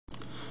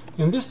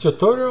In this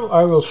tutorial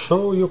I will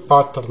show you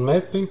pattern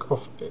mapping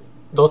of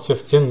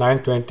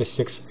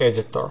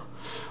dot15926Editor.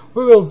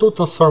 We will do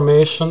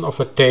transformation of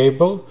a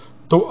table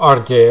to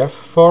RDF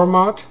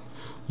format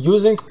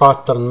using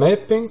pattern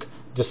mapping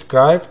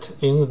described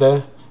in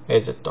the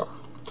editor.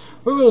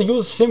 We will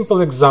use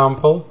simple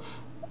example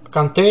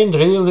contained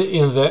really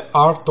in the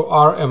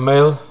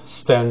R2RML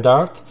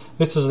standard.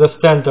 This is the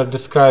standard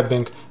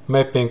describing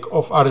mapping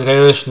of our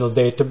relational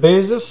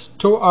databases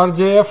to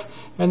RDF,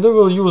 and we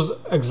will use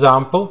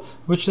example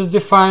which is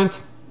defined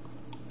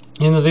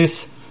in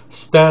this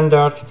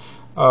standard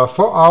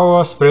for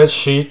our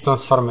spreadsheet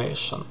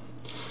transformation.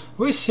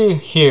 We see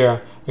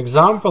here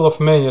example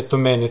of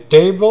many-to-many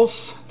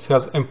tables. It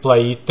has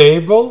employee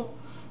table,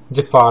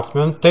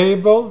 department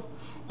table,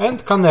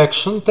 and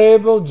connection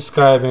table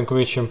describing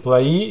which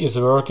employee is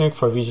working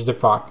for which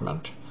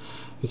department.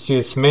 You see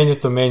it's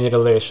many-to-many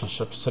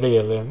relationships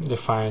really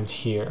defined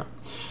here.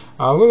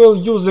 We will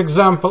use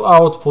example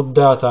output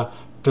data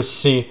to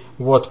see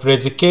what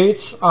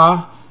predicates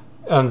are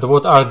and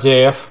what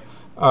RDF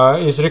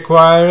is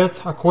required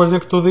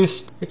according to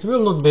this. It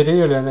will not be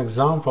really an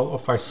example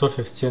of ISO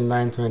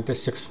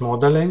 15926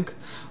 modeling.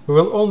 We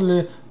will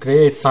only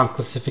create some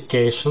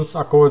classifications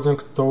according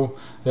to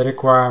the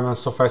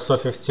requirements of ISO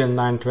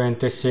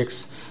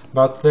 15926,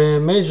 but the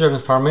major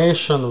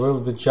information will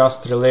be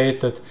just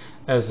related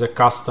as a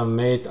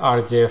custom-made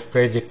RDF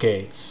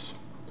predicates.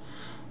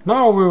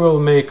 Now we will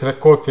make a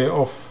copy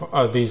of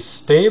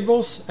these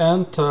tables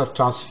and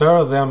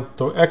transfer them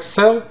to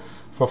Excel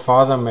for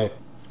further mapping.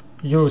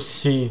 You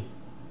see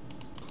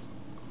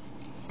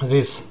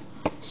these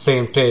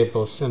same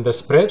tables in the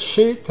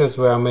spreadsheet as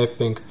we are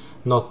mapping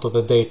not to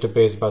the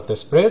database but the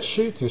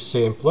spreadsheet. You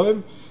see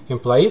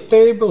employee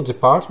table,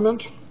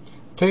 department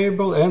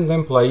table, and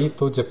employee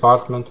to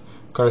department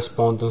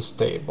correspondence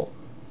table.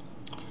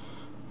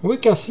 We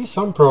can see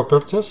some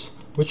properties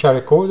which are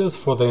recorded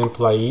for the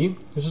employee.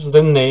 This is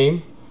the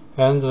name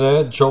and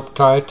the job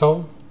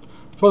title.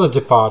 For the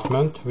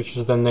department, which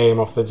is the name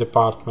of the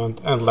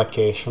department and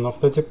location of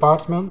the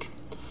department.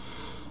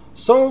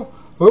 So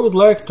we would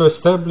like to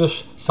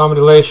establish some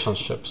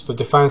relationships, to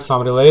define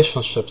some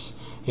relationships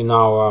in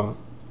our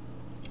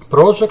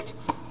project.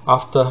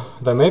 After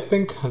the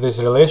mapping, these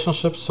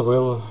relationships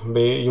will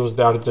be used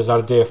as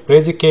RDF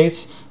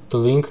predicates to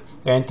link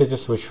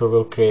entities which we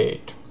will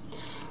create.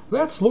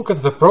 Let's look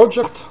at the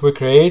project we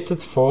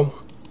created for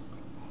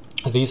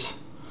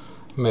this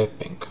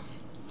mapping.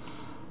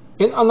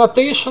 In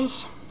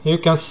annotations, you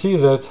can see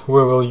that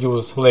we will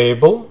use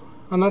label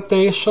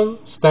annotation,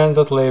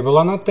 standard label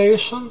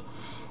annotation,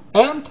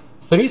 and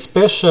three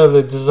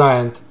specially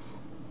designed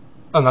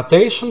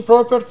annotation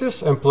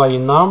properties: employee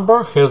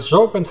number, has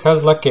job, and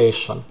has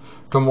location,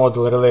 to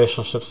model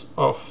relationships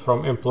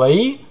from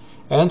employee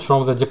and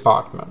from the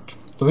department,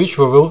 to which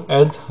we will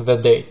add the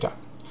data.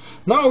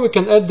 Now we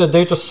can add the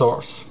data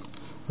source.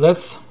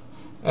 Let's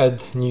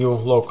add new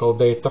local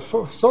data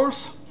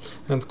source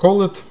and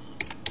call it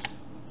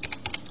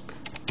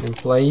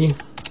employee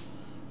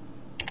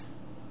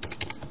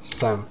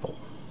sample.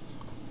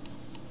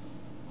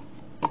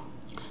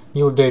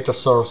 New data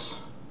source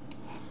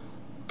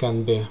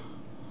can be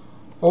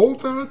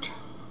opened.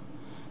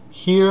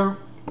 Here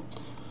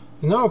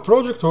in our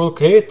project we will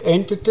create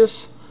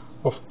entities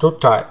of two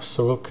types.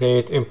 So we'll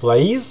create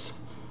employees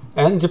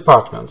and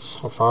departments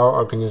of our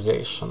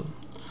organization.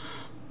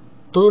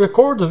 To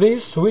record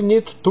this we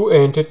need two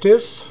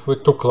entities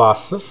with two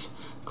classes.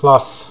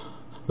 Class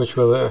which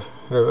will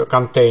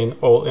contain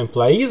all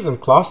employees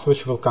and class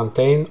which will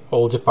contain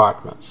all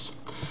departments.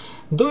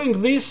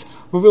 Doing this,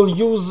 we will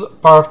use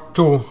part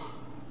 2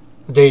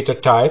 data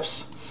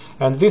types,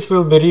 and this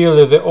will be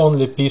really the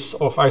only piece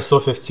of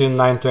ISO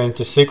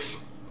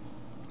 15926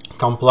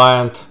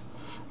 compliant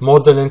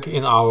modeling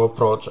in our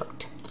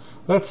project.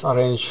 Let's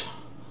arrange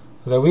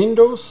the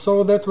windows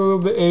so that we will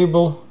be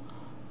able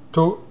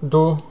to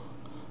do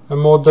a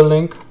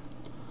modeling.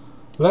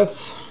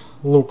 Let's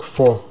look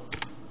for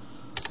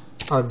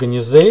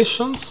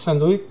organizations,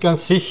 and we can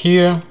see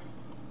here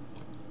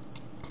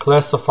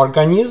class of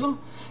organism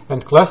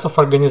and class of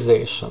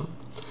organization.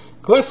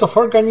 Class of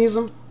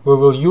organism we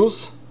will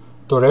use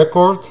to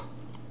record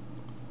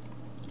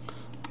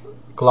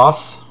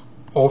class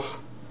of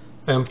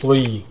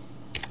employee.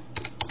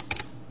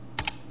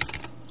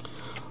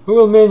 We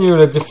will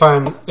manually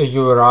define a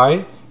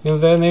URI in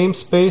the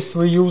namespace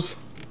we use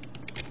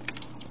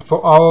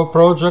for our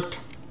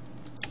project,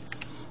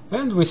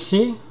 and we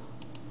see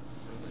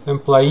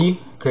employee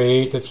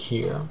created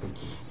here.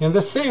 In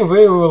the same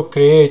way we will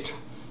create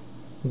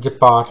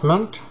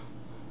department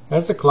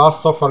as a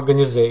class of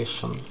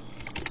organization.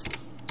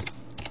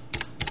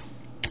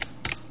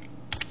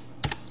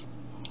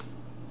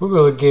 We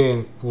will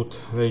again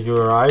put the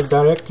URI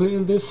directly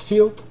in this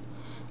field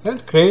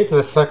and create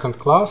the second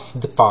class,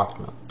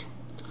 department.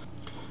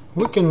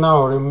 We can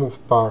now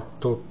remove part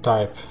 2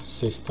 type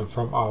system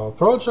from our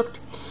project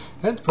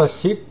and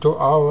proceed to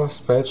our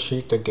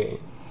spreadsheet again.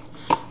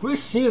 We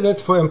see that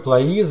for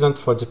employees and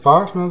for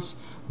departments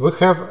we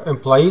have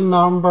employee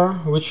number,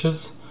 which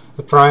is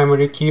the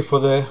primary key for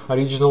the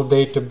original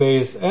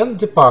database, and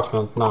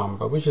department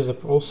number, which is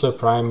also a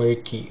primary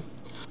key.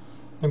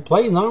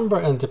 Employee number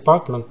and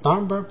department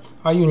number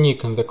are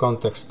unique in the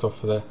context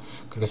of the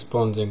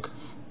corresponding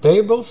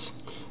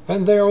tables,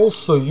 and they are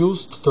also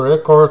used to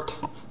record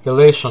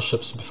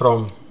relationships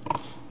from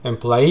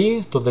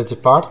employee to the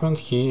department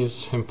he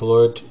is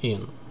employed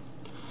in.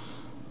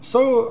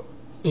 So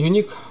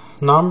unique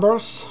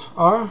numbers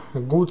are a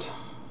good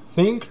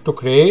thing to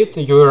create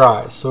a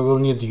URI. So we'll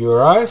need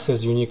URIs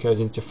as unique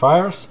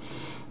identifiers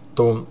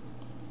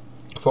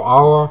for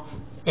our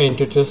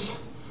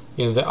entities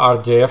in the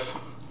RDF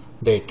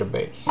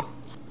database.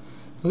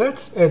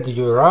 Let's add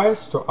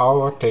URIs to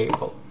our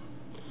table.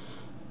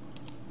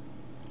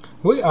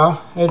 We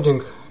are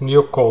adding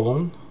new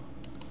column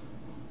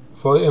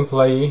for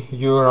employee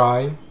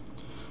URI.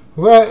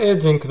 We are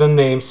adding the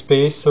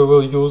namespace we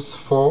will use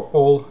for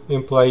all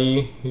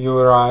employee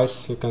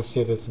URIs. You can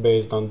see that's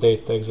based on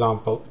data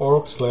example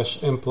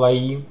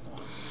org/employee.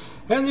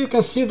 And you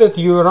can see that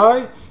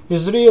URI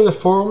is really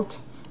formed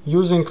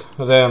using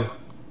the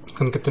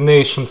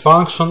concatenation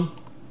function,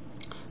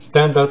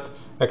 standard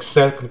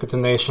Excel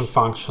concatenation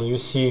function. You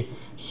see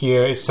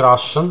here it's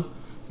Russian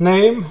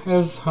name,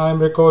 as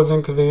I'm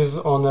recording this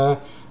on a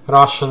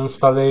Russian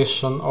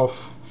installation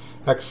of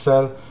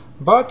Excel,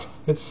 but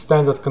it's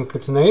standard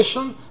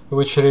concatenation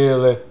which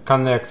really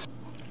connects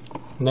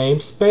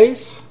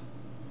namespace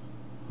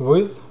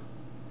with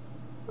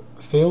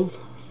field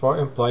for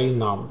employee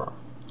number.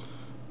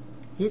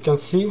 You can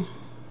see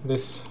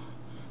this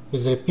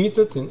is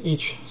repeated in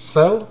each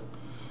cell,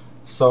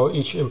 so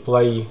each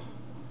employee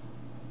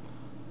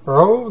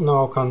row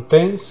now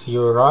contains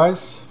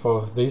URIs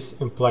for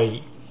this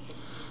employee.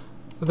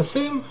 The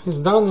same is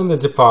done in the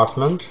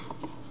department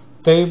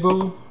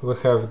table. We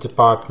have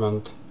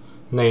department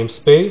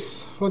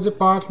namespace for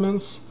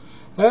departments,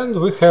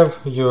 and we have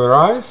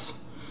URIs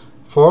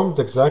formed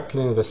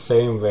exactly in the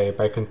same way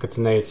by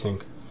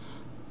concatenating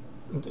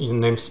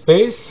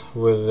namespace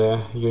with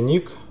the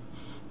unique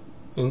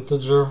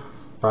integer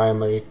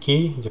primary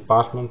key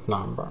department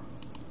number.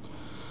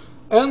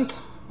 And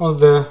on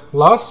the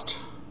last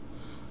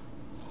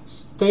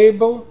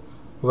table,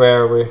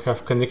 where we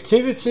have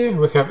connectivity,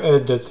 we have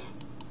added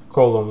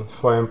column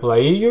for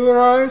employee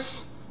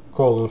URIs,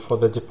 column for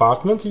the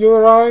department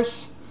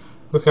URIs.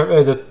 We have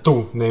added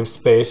two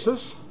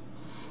namespaces,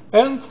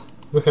 and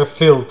we have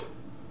filled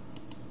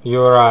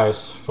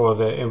URIs for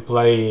the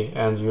employee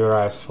and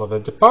URIs for the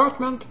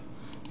department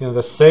in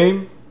the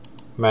same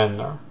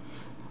manner.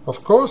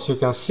 Of course, you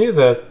can see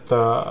that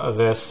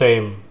the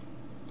same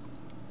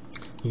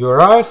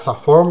URIs are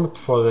formed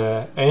for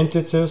the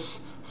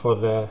entities, for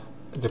the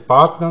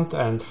department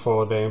and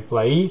for the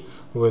employee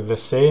with the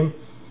same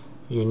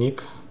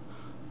unique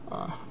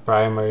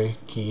primary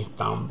key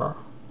number.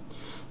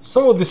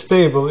 So this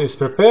table is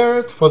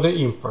prepared for the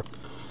import.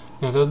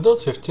 In the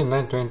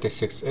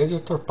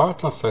dot15926Editor,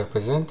 patterns are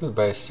represented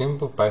by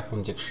simple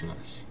Python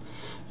dictionaries.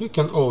 You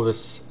can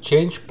always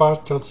change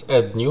patterns,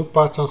 add new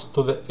patterns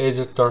to the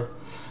editor.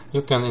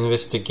 You can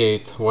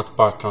investigate what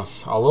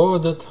patterns are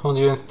loaded on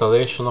your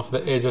installation of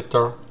the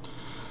editor.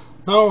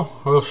 Now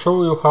I will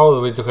show you how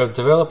we have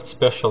developed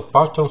special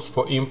patterns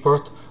for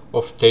import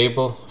of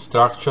table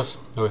structures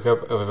we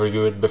have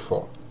reviewed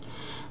before.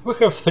 We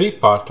have three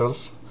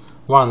patterns.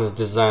 One is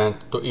designed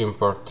to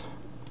import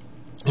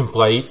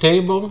employee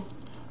table,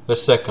 the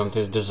second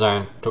is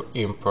designed to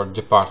import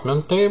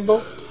department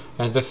table,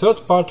 and the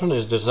third pattern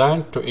is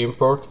designed to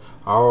import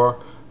our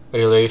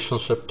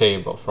relationship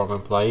table from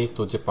employee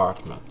to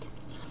department.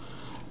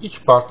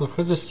 Each pattern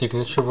has a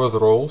signature with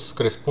rows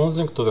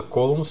corresponding to the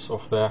columns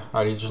of the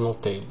original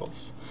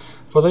tables.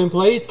 For the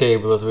employee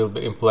table, it will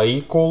be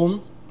employee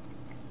column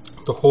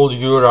to hold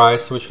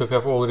URIs which we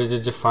have already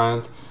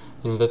defined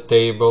in the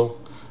table.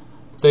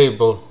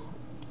 Table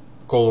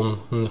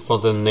column for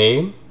the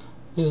name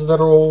is the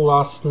row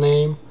last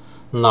name.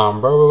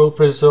 Number, we will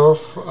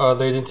preserve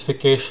the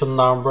identification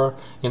number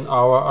in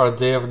our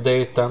RDF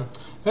data,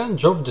 and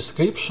job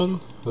description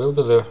will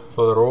be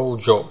for the role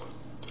job.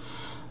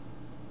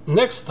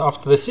 Next,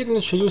 after the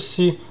signature, you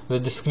see the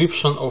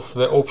description of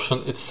the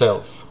option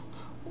itself,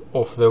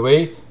 of the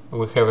way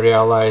we have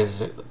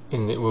realized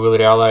we will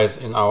realize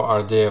in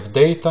our RDF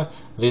data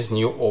this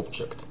new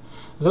object.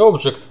 The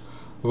object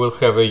will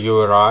have a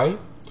URI.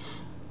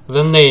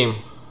 The name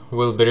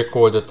will be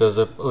recorded as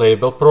a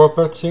label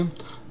property.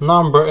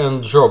 Number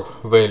and job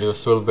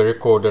values will be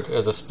recorded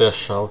as a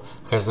special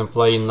has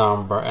employee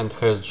number and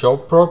has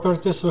job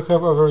properties we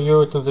have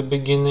overviewed at the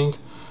beginning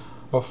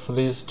of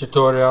this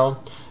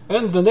tutorial.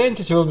 And the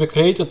entity will be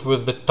created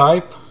with the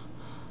type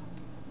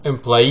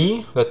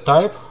employee, the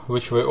type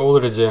which we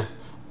already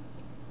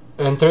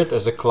entered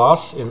as a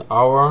class in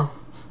our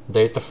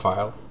data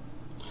file.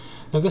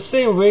 In the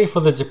same way, for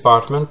the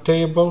department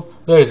table,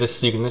 there is a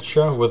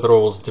signature with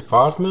roles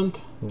department,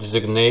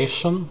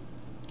 designation,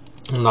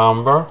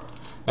 number,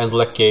 and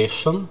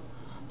location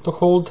to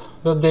hold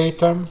the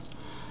data.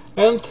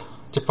 And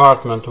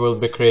department will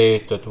be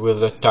created with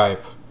the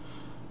type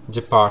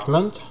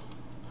department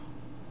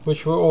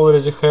which we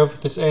already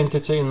have this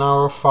entity in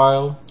our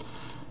file,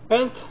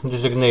 and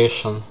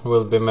designation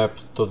will be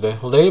mapped to the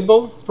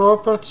label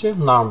property,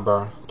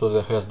 number to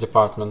the has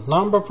department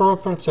number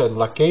property, and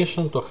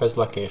location to has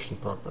location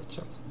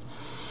property.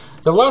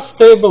 The last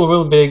table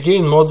will be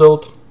again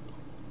modeled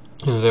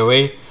in the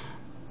way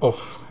of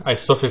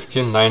ISO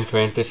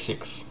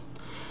 15926.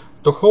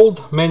 To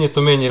hold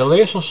many-to-many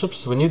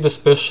relationships, we need the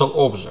special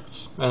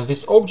objects, and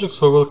these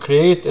objects we will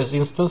create as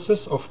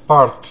instances of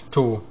part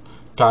 2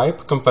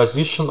 type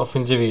composition of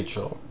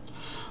individual.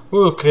 We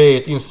will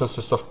create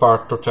instances of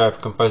part 2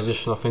 type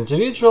composition of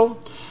individual.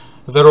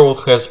 The role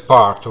has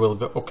part will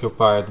be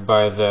occupied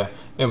by the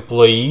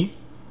employee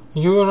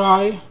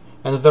URI,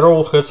 and the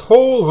role has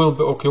whole will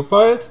be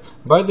occupied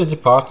by the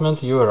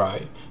department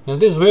URI. In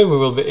this way, we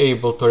will be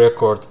able to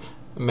record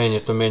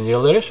many-to-many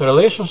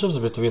relationships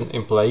between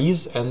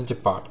employees and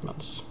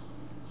departments.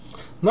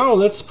 Now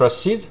let's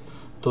proceed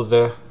to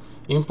the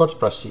import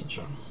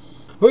procedure.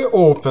 We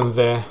open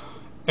the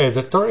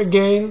editor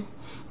again.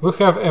 We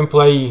have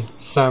employee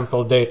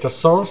sample data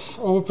source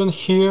open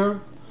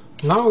here.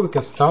 Now we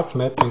can start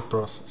mapping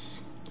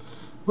process.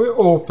 We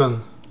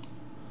open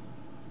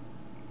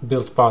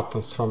build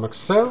patterns from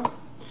Excel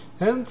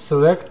and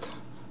select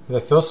the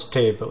first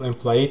table,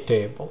 employee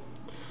table.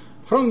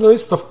 From the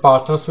list of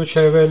patterns which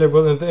are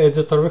available in the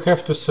editor, we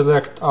have to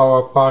select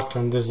our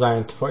pattern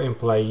designed for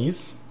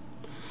employees.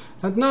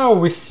 And now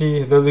we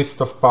see the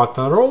list of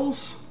pattern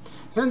roles,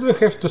 and we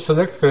have to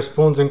select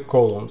corresponding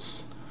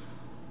columns.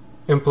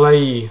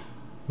 Employee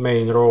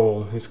main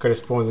role is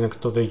corresponding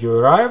to the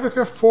URI we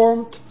have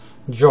formed,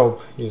 job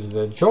is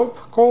the job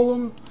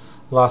column,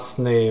 last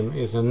name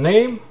is a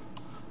name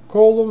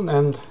column,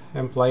 and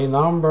employee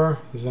number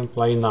is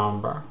employee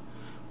number.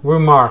 We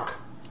mark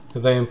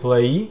the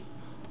employee,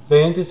 the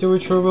entity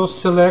which we will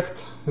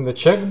select, in the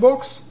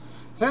checkbox,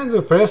 and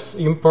we press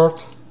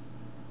import.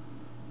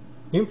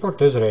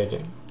 Import is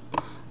ready.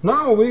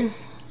 Now we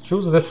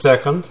choose the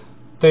second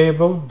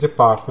table,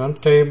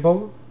 department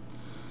table.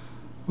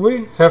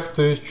 We have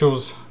to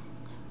choose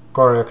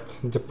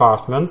correct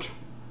department.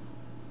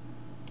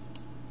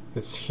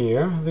 It's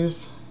here,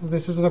 this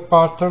is the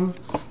pattern,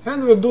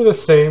 and we do the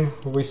same.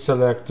 We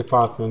select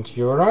department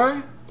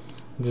URI,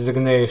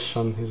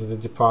 designation is the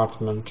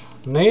department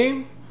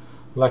name,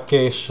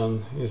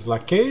 location is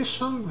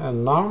location,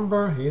 and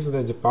number is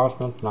the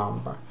department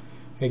number.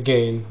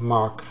 Again,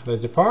 mark the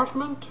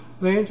department,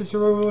 the entity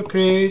we will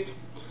create,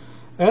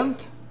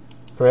 and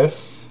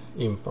press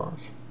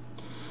import.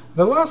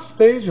 The last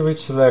stage, we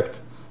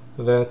select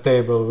the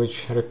table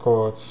which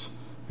records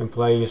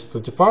employees to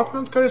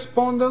department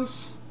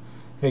correspondence.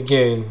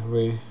 Again,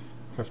 we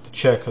have to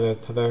check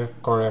that the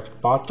correct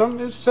pattern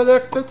is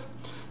selected.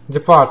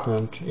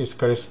 Department is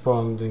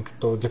corresponding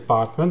to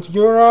department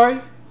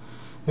URI.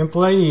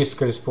 Employee is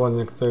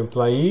corresponding to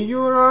employee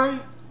URI.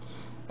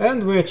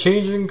 And we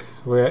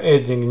are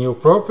adding new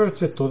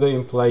property to the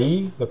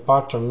employee. The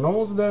pattern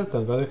knows that,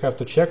 and we have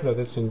to check that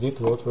it's indeed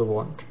what we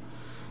want.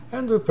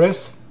 And we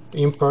press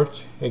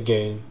import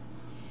again.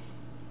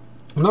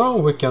 Now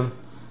we can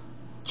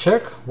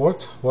check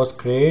what was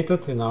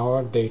created in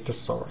our data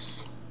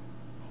source.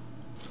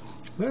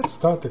 Let's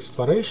start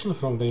exploration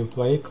from the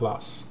employee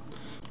class.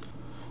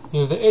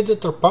 In the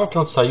editor,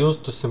 patterns are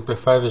used to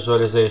simplify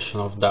visualization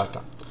of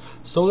data.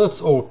 So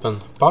let's open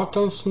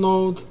patterns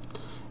node,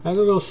 and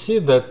we will see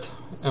that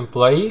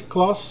employee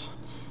class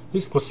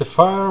is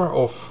classifier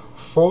of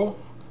 4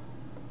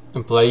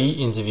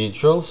 employee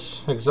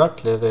individuals,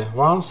 exactly the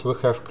ones we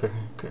have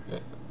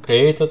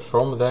created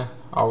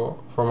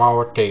from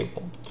our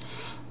table.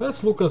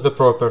 Let's look at the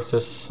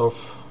properties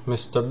of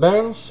Mr.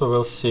 Burns. We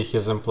will see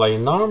his employee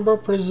number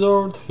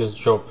preserved, his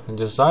job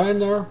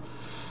designer,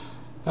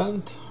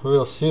 and we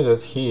will see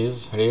that he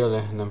is really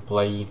an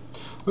employee.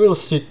 We will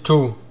see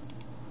 2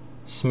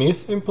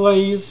 Smith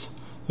employees.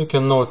 You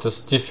can notice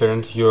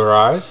different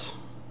URIs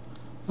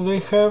they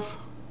have,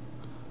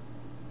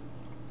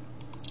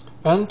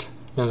 and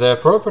in their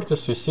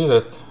properties we see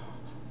that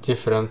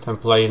different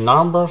employee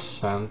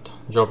numbers and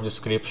job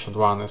description.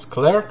 One is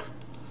clerk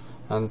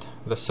and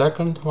the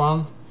second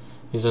one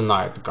is a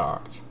night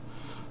guard.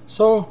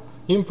 So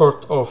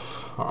import of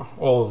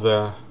all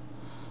the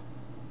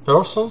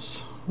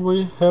persons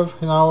we have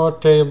in our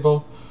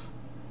table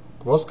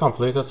was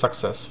completed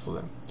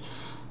successfully.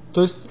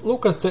 To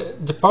look at the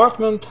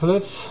department,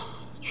 let's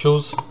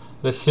choose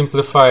the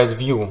simplified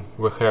view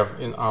we have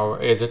in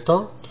our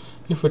editor.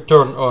 If we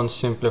turn on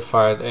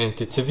simplified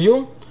entity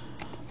view,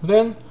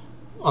 then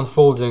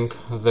unfolding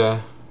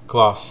the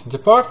class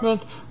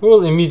department, we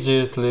will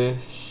immediately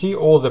see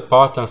all the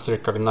patterns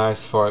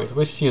recognized for it.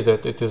 We see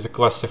that it is a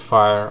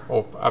classifier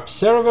of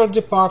observer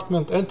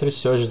department and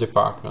research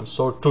department.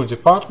 So 2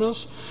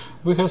 departments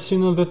we have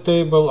seen in the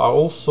table are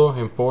also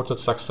imported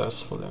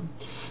successfully.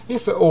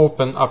 If we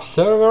open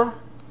observer,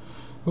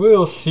 we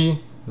will see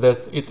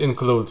that it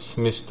includes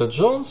Mr.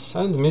 Jones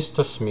and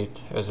Mr.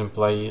 Smith as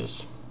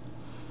employees.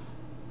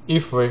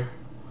 If we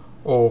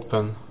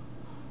open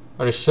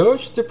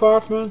research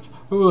department,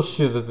 we will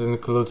see that it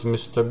includes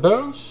Mr.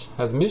 Burns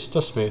and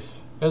Mr. Smith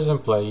as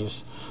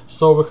employees.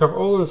 So we have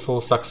also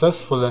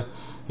successfully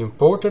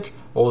imported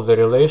all the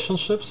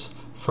relationships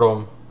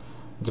from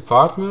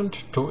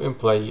department to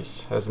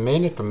employees as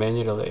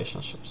many-to-many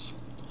relationships.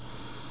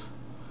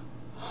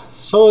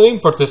 So the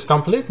import is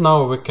complete.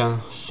 Now we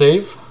can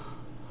save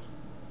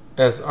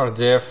as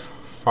RDF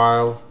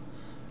file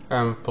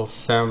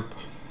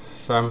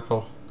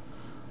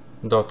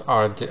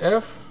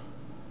sample.rdf.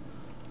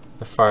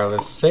 The file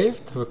is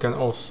saved. We can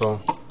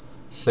also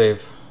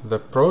save the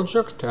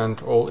project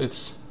and all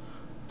its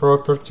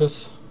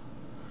properties.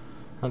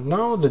 And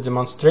now the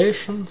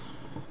demonstration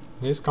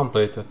is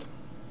completed.